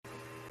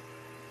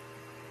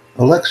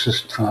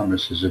Alexis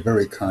Thomas is a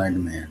very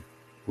kind man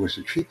who is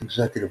the Chief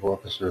Executive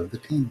Officer of the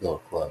Team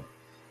Build Club.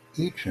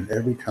 Each and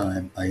every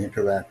time I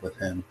interact with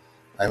him,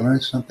 I learn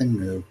something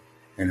new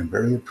and am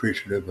very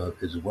appreciative of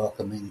his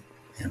welcoming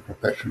and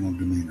professional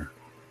demeanor.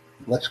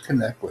 Let's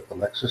connect with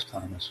Alexis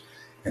Thomas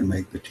and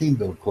make the Team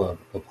Build Club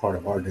a part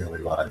of our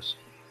daily lives.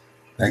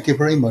 Thank you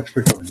very much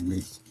for joining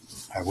me.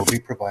 I will be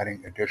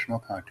providing additional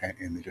content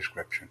in the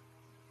description.